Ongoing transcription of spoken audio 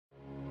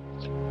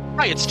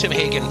Hi, it's Tim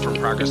Hagen from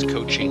Progress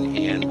Coaching,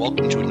 and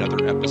welcome to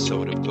another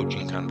episode of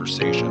Coaching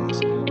Conversations.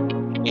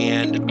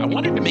 And I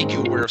wanted to make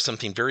you aware of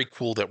something very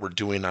cool that we're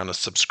doing on a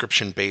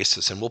subscription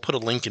basis, and we'll put a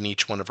link in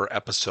each one of our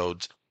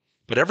episodes.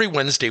 But every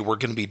Wednesday, we're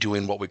going to be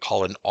doing what we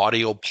call an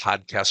audio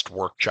podcast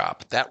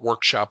workshop. That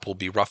workshop will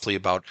be roughly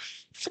about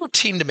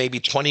 14 to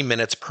maybe 20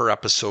 minutes per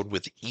episode,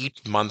 with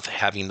each month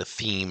having a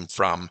theme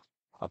from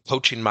a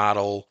coaching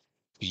model,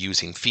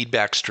 using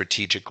feedback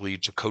strategically,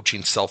 to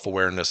coaching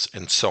self-awareness,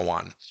 and so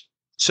on.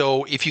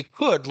 So if you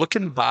could look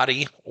in the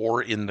body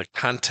or in the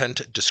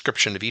content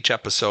description of each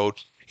episode,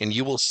 and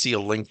you will see a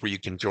link where you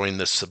can join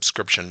this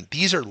subscription.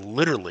 These are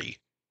literally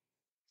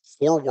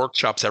 4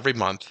 workshops every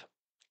month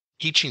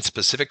teaching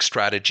specific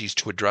strategies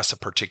to address a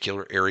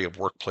particular area of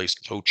workplace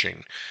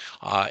coaching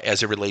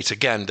as it relates,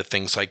 again, to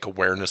things like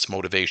awareness,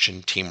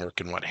 motivation, teamwork,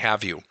 and what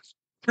have you.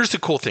 Here's the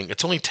cool thing.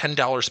 It's only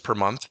 $10 per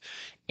month,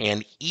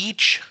 and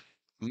each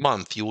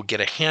month you will get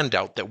a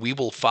handout that we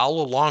will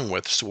follow along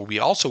with. So we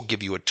also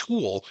give you a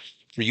tool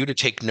for you to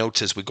take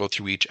notes as we go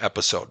through each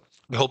episode.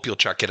 We hope you'll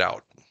check it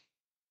out.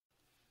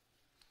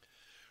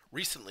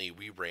 Recently,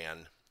 we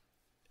ran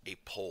a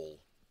poll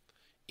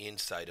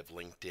inside of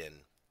LinkedIn,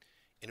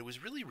 and it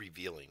was really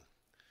revealing.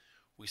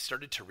 We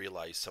started to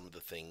realize some of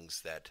the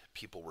things that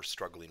people were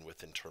struggling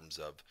with in terms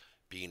of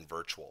being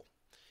virtual.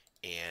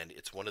 And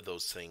it's one of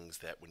those things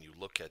that when you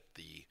look at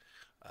the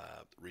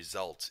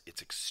results,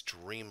 it's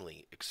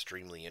extremely,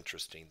 extremely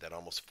interesting that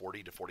almost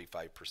 40 to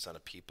 45%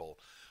 of people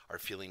are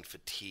feeling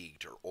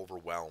fatigued or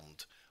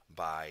overwhelmed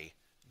by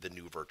the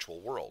new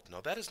virtual world.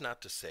 Now, that is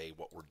not to say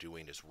what we're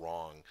doing is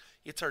wrong.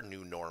 It's our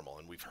new normal,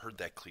 and we've heard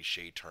that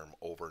cliche term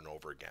over and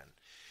over again.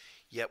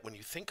 Yet when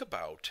you think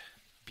about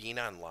being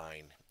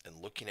online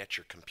and looking at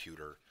your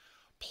computer,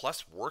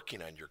 plus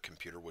working on your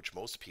computer, which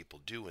most people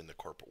do in the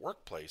corporate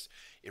workplace,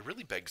 it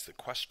really begs the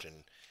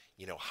question,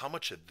 how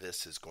much of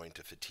this is going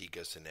to fatigue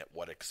us and at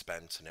what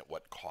expense and at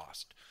what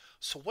cost?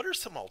 So what are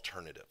some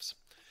alternatives?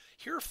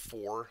 Here are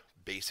 4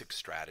 basic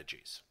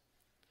strategies.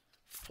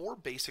 4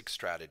 basic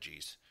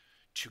strategies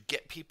to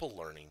get people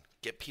learning,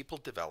 get people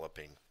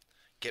developing,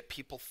 get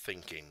people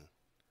thinking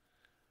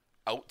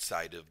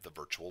outside of the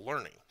virtual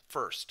learning.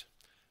 First,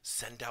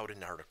 send out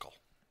an article.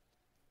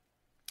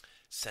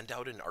 Send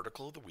out an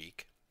article of the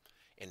week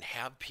and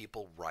have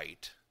people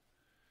write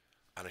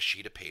on a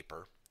sheet of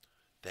paper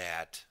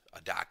a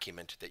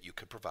document that you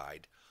could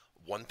provide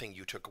one thing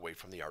you took away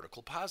from the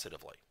article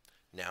positively.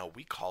 Now,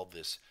 we call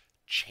this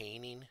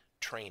chaining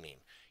training.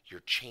 You're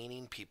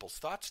chaining people's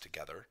thoughts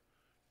together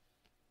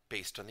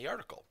based on the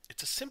article.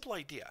 It's a simple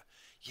idea,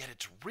 yet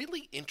it's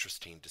really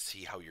interesting to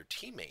see how your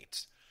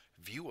teammates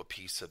view a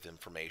piece of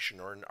information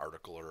or an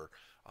article or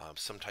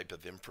some type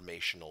of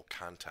informational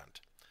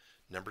content.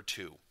 Number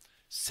 2,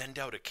 send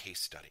out a case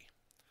study.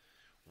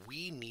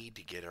 We need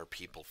to get our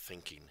people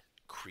thinking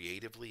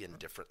creatively and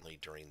differently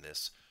during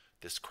this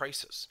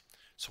crisis.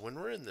 So when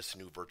we're in this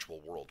new virtual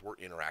world, we're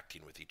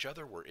interacting with each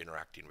other, we're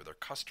interacting with our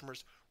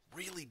customers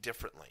really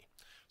differently.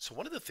 So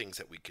one of the things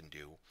that we can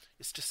do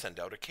is to send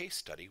out a case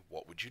study.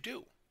 What would you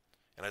do?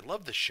 And I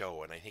love the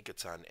show, and I think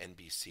it's on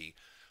NBC,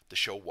 the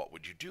show What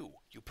Would You Do?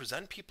 You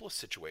present people a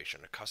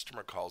situation. A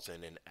customer calls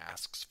in and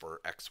asks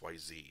for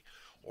XYZ,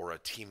 or a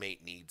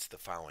teammate needs the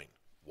following.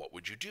 What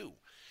would you do?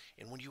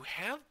 And when you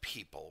have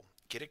people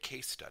get a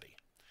case study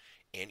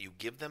and you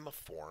give them a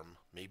form,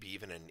 maybe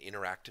even an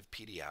interactive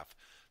PDF,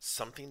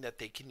 something that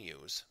they can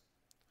use,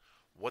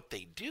 what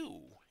they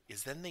do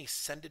is then they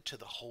send it to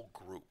the whole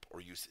group,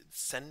 or you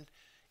send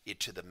it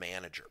to the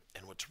manager.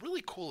 And what's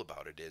really cool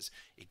about it is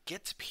it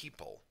gets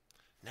people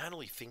not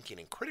only thinking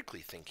and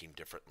critically thinking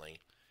differently,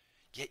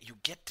 yet you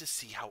get to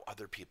see how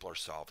other people are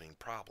solving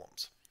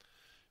problems.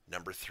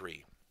 Number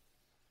 3,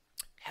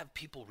 have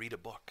people read a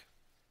book.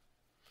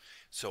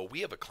 So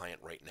we have a client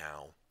right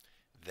now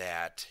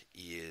that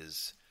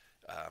is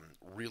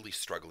really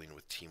struggling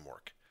with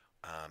teamwork.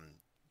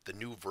 The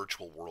new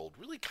virtual world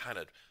really kind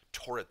of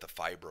tore at the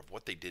fiber of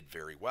what they did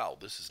very well.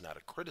 This is not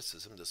a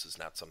criticism. This is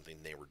not something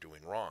they were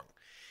doing wrong.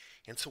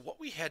 And so what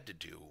we had to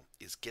do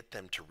is get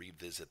them to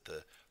revisit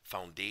the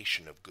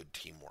foundation of good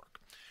teamwork.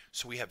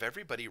 So we have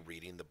everybody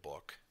reading the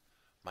book,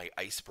 My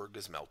Iceberg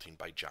is Melting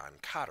by John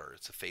Cotter.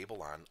 It's a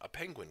fable on a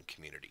penguin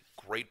community.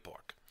 Great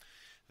book.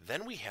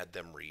 Then we had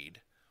them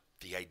read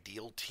The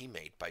Ideal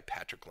Teammate by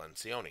Patrick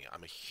Lencioni.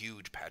 I'm a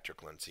huge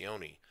Patrick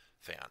Lencioni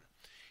fan.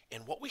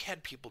 And what we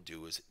had people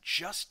do is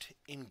just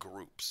in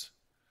groups,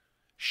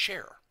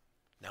 share.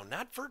 Now,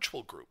 not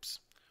virtual groups.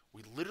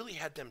 We literally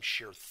had them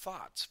share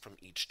thoughts from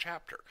each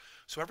chapter.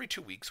 So every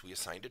 2 weeks we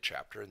assigned a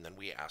chapter, and then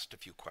we asked a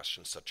few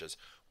questions such as,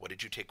 what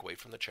did you take away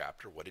from the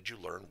chapter? What did you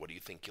learn? What do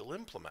you think you'll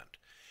implement?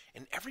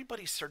 And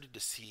everybody started to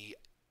see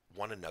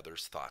one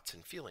another's thoughts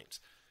and feelings.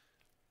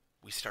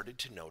 We started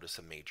to notice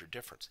a major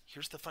difference.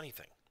 Here's the funny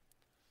thing.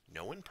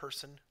 No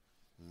in-person,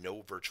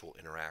 no virtual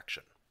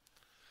interaction.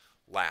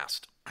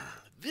 Last,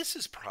 this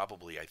is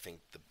probably, I think,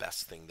 the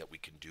best thing that we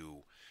can do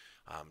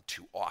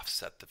to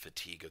offset the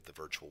fatigue of the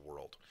virtual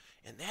world,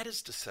 and that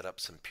is to set up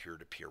some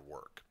peer-to-peer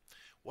work.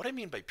 What I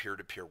mean by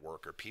peer-to-peer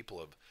work are people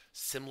of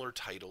similar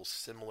titles,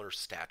 similar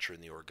stature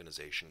in the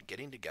organization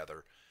getting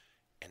together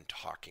and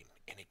talking.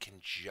 And it can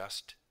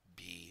just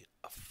be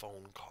a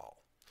phone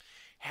call.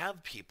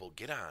 Have people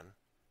get on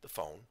the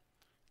phone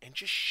and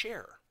just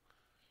share.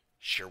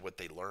 Share what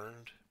they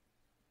learned.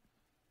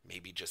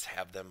 Maybe just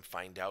have them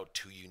find out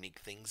 2 unique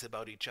things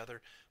about each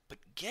other.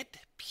 But get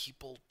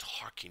people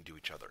talking to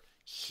each other.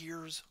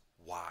 Here's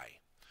why.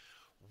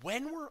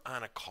 When we're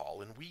on a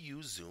call, and we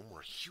use Zoom,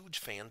 we're huge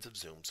fans of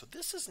Zoom, so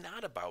this is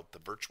not about the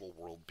virtual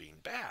world being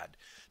bad.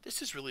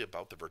 This is really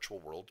about the virtual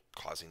world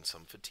causing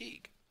some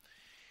fatigue.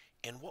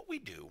 And what we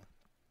do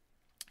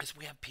is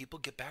we have people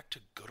get back to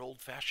good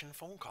old-fashioned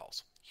phone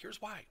calls.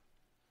 Here's why.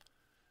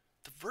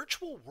 The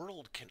virtual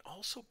world can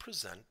also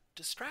present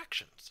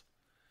distractions.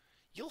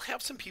 You'll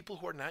have some people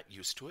who are not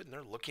used to it, and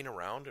they're looking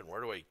around, and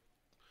where do I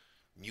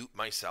mute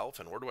myself,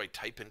 and where do I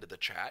type into the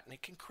chat? And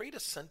it can create a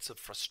sense of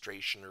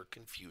frustration or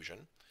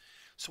confusion.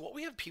 So what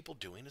we have people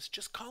doing is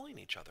just calling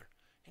each other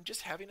and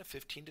just having a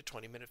 15 to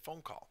 20 minute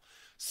phone call.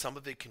 Some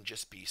of it can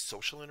just be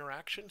social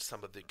interaction.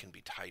 Some of it can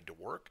be tied to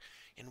work.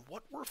 And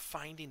what we're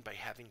finding by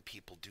having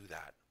people do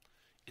that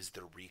is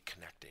they're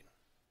reconnecting.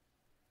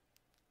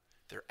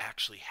 They're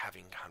actually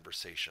having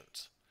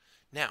conversations.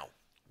 Now,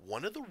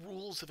 one of the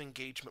rules of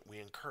engagement we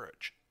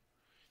encourage,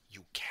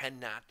 you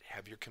cannot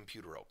have your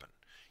computer open.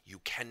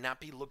 You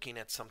cannot be looking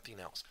at something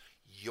else.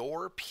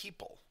 Your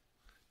people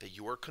that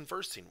you are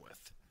conversing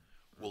with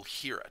will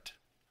hear it.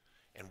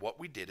 And what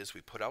we did is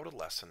we put out a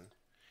lesson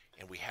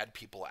and we had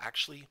people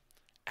actually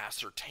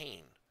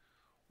ascertain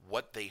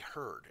what they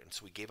heard. And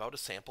so we gave out a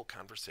sample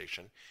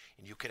conversation,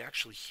 and you could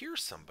actually hear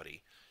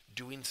somebody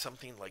doing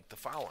something like the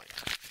following.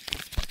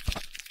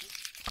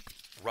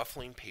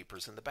 Ruffling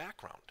papers in the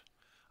background.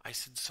 I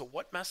said, so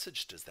what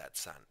message does that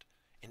send?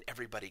 And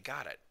everybody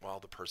got it while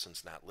the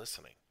person's not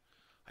listening.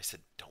 I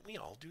said, don't we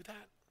all do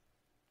that?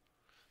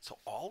 So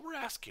all we're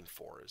asking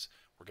for is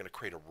we're going to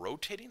create a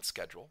rotating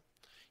schedule.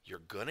 You're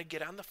going to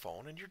get on the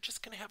phone and you're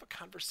just going to have a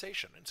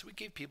conversation. And so we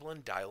gave people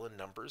in dial-in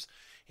numbers,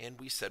 and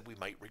we said we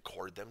might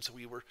record them. So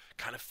we were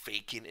kind of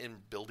faking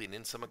and building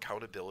in some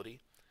accountability.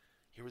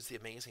 Here was the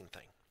amazing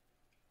thing.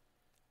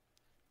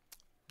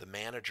 The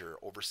manager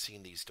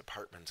overseeing these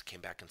departments came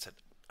back and said,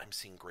 I'm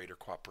seeing greater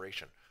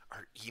cooperation.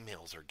 Our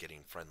emails are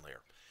getting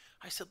friendlier.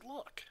 I said,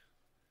 look,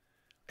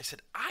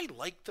 I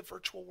like the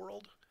virtual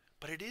world,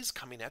 but it is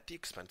coming at the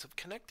expense of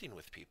connecting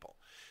with people.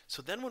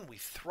 So then when we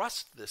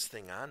thrust this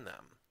thing on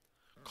them,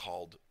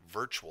 called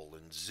virtual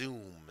and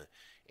Zoom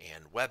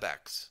and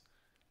WebEx,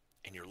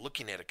 and you're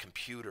looking at a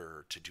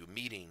computer to do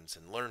meetings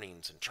and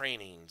learnings and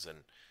trainings, and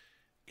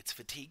it's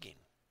fatiguing.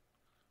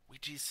 We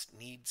just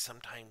need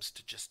sometimes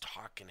to just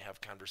talk and have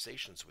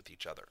conversations with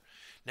each other.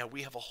 Now,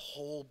 we have a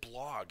whole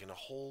blog and a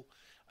whole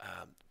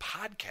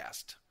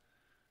podcast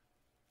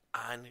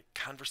on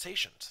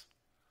conversations,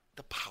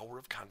 the power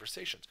of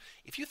conversations.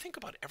 If you think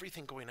about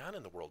everything going on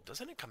in the world,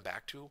 doesn't it come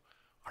back to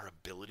our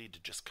ability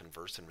to just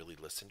converse and really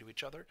listen to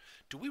each other?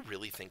 Do we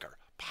really think our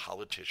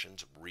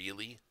politicians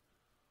really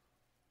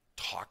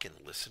talk and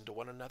listen to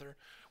one another?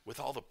 With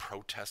all the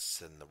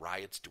protests and the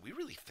riots, do we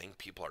really think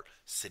people are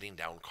sitting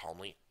down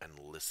calmly and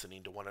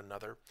listening to one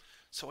another?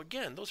 So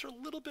again, those are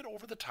a little bit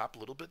over the top, a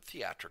little bit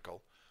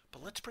theatrical,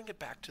 but let's bring it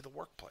back to the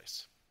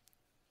workplace.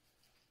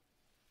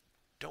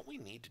 Don't we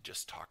need to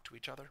just talk to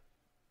each other?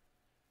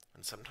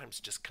 And sometimes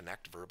just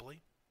connect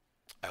verbally?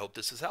 I hope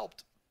this has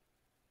helped.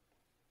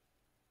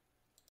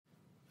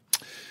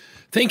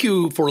 Thank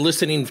you for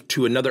listening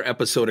to another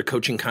episode of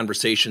Coaching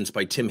Conversations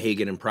by Tim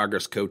Hagen and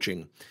Progress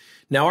Coaching.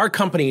 Now, our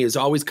company is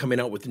always coming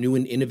out with new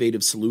and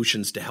innovative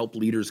solutions to help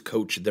leaders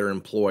coach their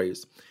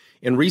employees.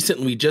 And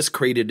recently, we just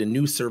created a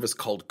new service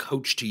called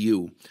Coach to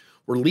You,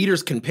 where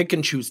leaders can pick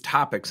and choose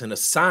topics and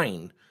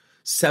assign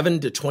 7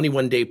 to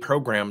 21-day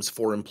programs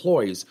for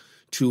employees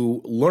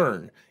to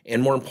learn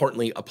and, more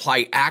importantly,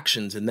 apply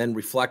actions and then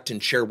reflect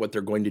and share what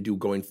they're going to do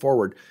going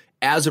forward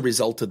as a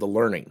result of the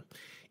learning.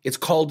 It's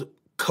called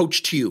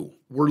Coach to You.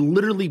 We're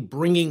literally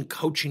bringing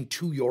coaching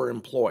to your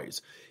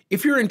employees.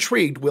 If you're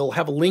intrigued, we'll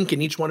have a link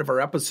in each one of our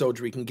episodes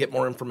where you can get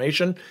more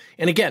information.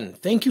 And again,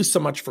 thank you so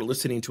much for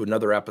listening to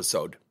another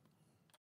episode.